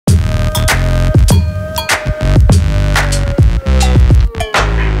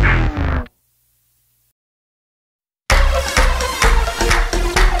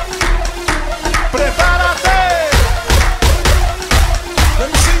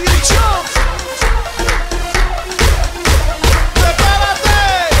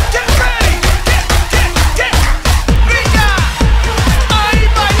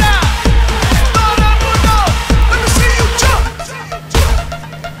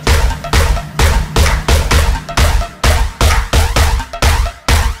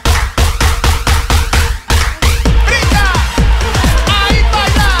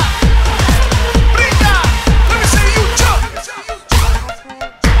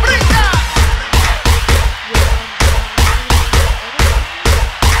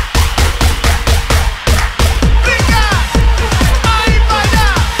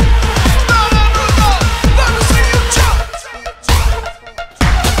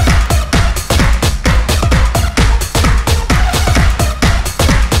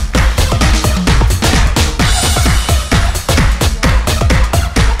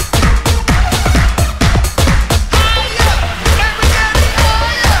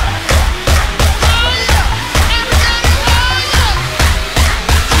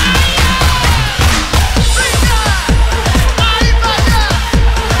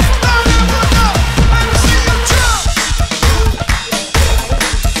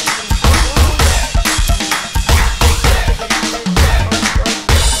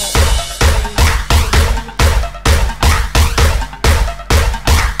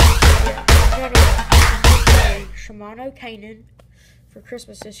for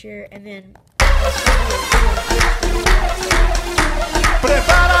Christmas this year, and then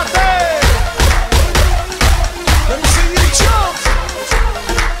Prepárate! Let me see you jump!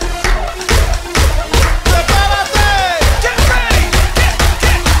 Prepárate! Get ready!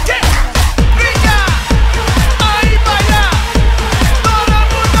 Get! Brinca! Ahí va allá! Todo el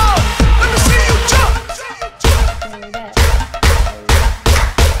mundo! Let me see you jump!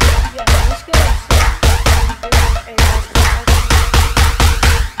 yeah, let's go.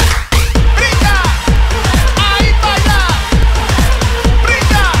 Brinca! Ahí va allá!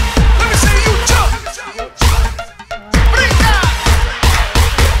 Brinca! Let me see you jump! Brinca!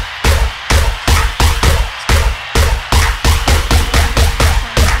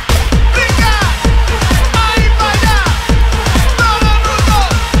 Brinca! Ahí va allá! Todo el mundo!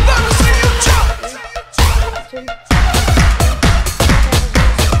 Let me see you jump!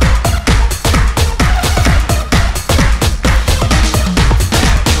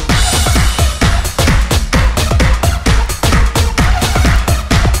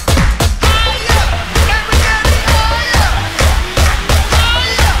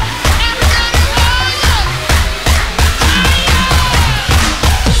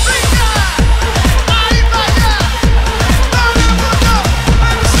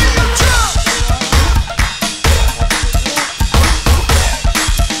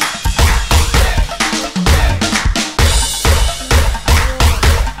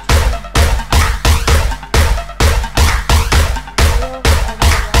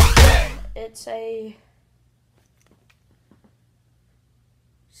 It's a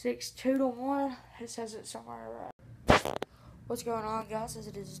 6-2-1. It says it somewhere. What's going on, guys?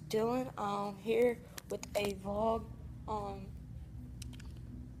 It is Dylan. I'm here with a vlog.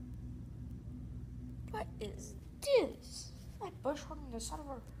 What is this? That bush holding the side of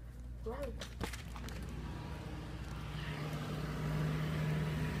our road.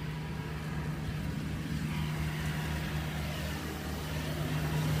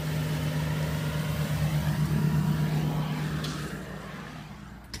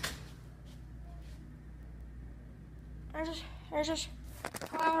 There's just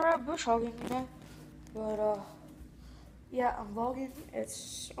going around bush hogging, you know. But yeah, I'm vlogging.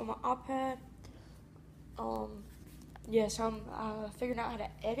 It's on my iPad. Yeah, so I'm figuring out how to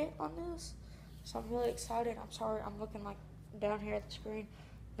edit on this. So I'm really excited. I'm sorry, I'm looking like down here at the screen,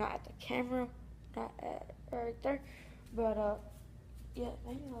 not at the camera, not at right there. But yeah,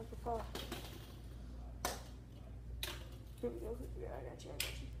 maybe like if here we go. Yeah, I got you.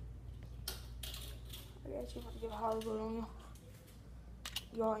 I'm gonna get Hollywood on you.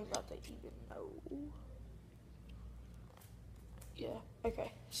 Y'all ain't about to even know. Yeah,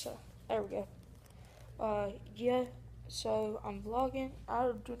 okay, so there we go. Yeah, so I'm vlogging.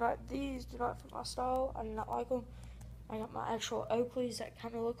 These do not fit my style. I do not like them. I got my actual Oakleys that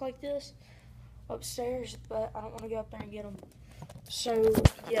kind of look like this upstairs, but I don't want to go up there and get them. So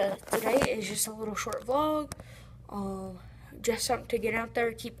yeah, today is just a little short vlog. Just something to get out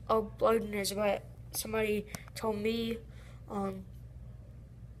there, keep uploading is what somebody told me.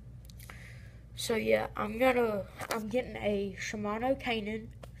 So yeah, I'm getting a Shimano Canaan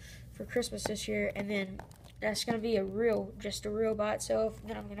for Christmas this year, and then that's gonna be just a reel by itself.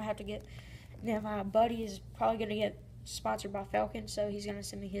 Then I'm gonna have to get. Then my buddy is probably gonna get sponsored by Falcon, so he's gonna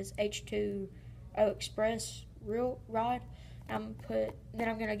send me his H2O Express reel rod. Then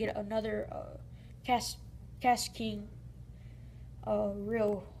I'm gonna get another Cast King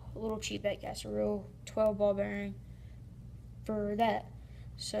reel, a little cheap bait caster reel, 12 ball bearing for that.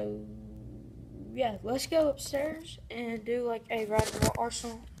 So yeah, let's go upstairs and do like a riding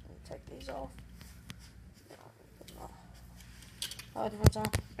arsenal. Take these off. Other ones on.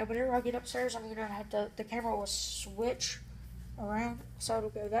 And whenever I get upstairs, I'm gonna have the camera will switch around, so it'll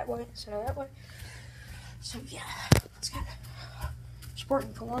go that way instead of that way. So yeah, let's go.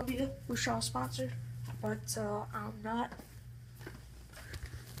 Sporting Columbia, wish y'all sponsored, but I'm not.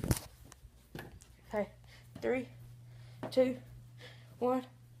 Okay, 3, 2, 1.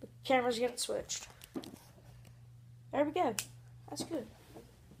 The camera's getting switched. There we go. That's good.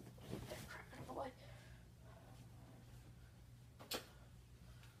 Get that crap out of the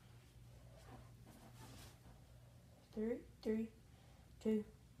way. 3, 2,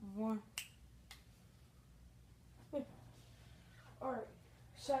 1. Alright,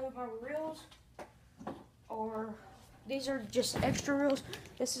 so my reels these are just extra reels.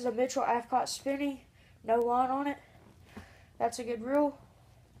 This is a Mitchell Avcott Spinny, no line on it. That's a good reel.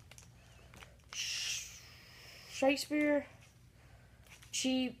 Shakespeare,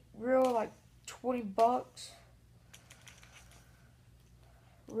 cheap reel, like 20 bucks.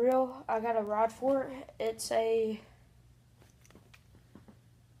 Reel, I got a rod for it. It's a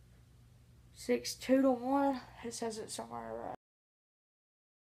 6-2 to 1. It says it somewhere.